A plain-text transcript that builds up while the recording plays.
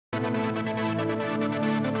What's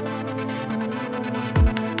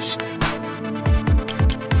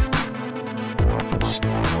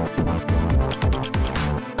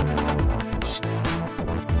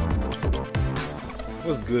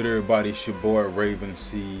good, everybody? It's your boy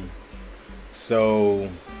RavenCee. So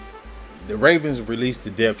the Ravens released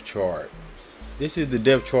the depth chart. This is the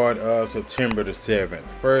depth chart of September the 7th.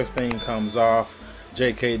 First thing comes off,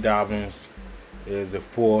 J.K. Dobbins is the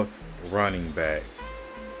 4th running back.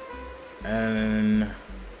 And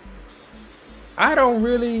I don't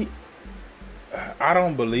believe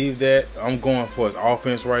that. I'm going for his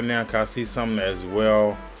offense right now because I see something as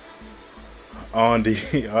well on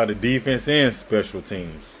the defense and special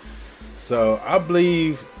teams. So I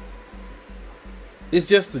believe it's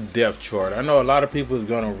just the depth chart. I know a lot of people is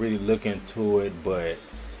gonna really look into it, but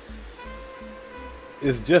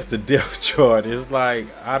it's just the depth chart. It's like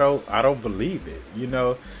I don't believe it. You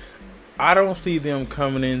know, I don't see them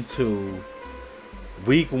coming into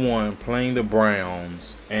week 1 playing the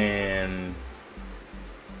Browns and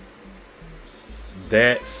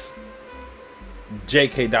that's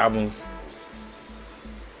J.K. Dobbins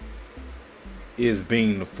is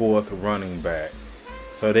being the 4th running back.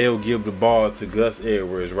 So they'll give the ball to Gus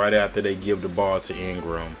Edwards right after they give the ball to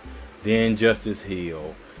Ingram. Then Justice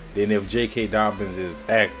Hill. Then if J.K. Dobbins is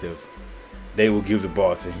active, they will give the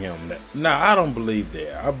ball to him. Now, I don't believe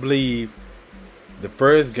that. I believe the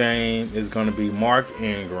first game is going to be Mark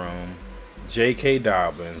Ingram, J.K.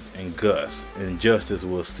 Dobbins, and Gus. And Justice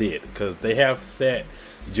will sit because they have sat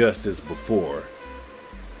Justice before.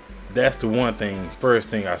 That's the first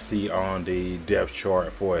thing I see on the depth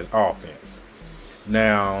chart for his offense.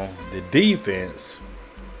 Now, the defense,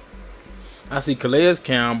 I see Calais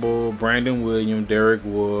Campbell, Brandon Williams, Derek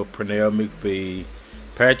Wood, Pernell McPhee,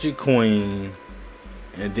 Patrick Queen,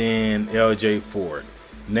 and then L.J. Ford.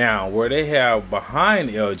 Now, where they have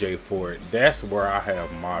behind L.J. Ford, that's where I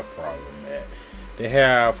have my problem at. They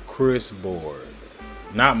have Chris Board,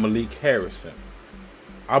 not Malik Harrison.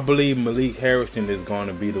 I believe Malik Harrison is going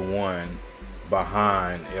to be the one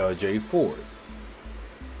behind L.J. Ford.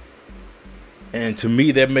 And to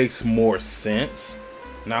me, that makes more sense.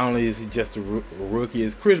 Not only is he just a rookie,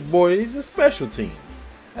 it's Chris Boyd. He's a special teams.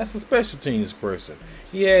 That's a special teams person.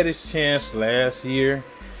 He had his chance last year.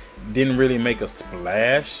 Didn't really make a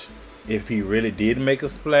splash. If he really did make a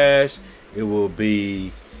splash, it will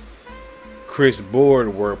be Chris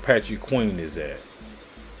Boyd where Patrick Queen is at.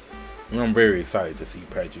 And I'm very excited to see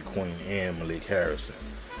Patrick Queen and Malik Harrison.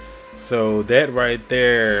 So that right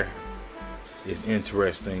there is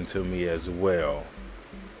interesting to me as well.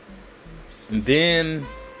 And then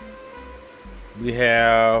we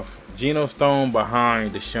have Geno Stone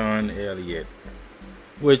behind Deshaun Elliott,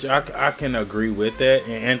 which I can agree with that.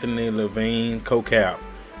 And Anthony Levine, co-cap,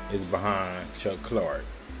 is behind Chuck Clark.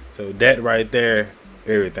 So that right there,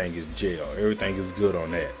 everything is jail. Everything is good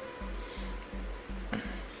on that.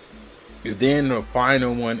 And then the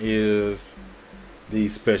final one is the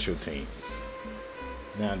special teams.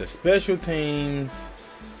 Now the special teams,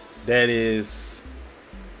 that is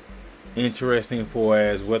interesting for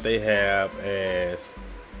as what they have as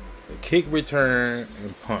the kick return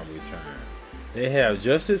and punt return. They have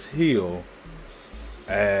Justice Hill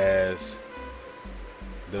as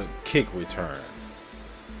the kick return.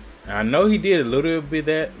 Now, I know he did a little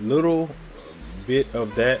bit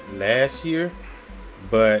of that last year,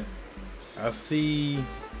 but I see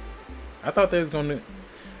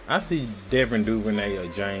Devin Duvernay or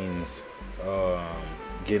James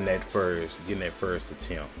getting that first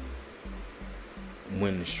attempt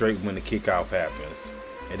when the kickoff happens.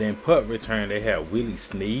 And then punt return, they have Willie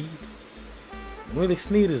Snead. Willie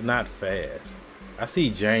Snead is not fast. I see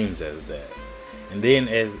James as that. And then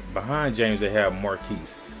as behind James, they have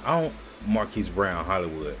Marquise Brown,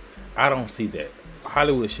 Hollywood. I don't see that.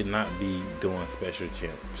 Hollywood should not be doing special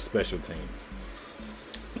teams.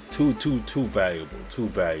 Too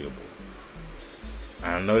valuable.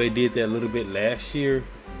 I know they did that a little bit last year,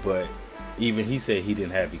 but even he said he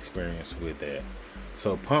didn't have experience with that.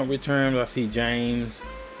 So punt returns, I see James.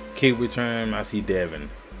 Kick return, I see Devin.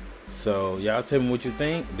 So y'all tell me what you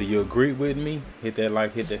think. Do you agree with me? Hit that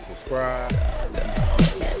like, hit that subscribe.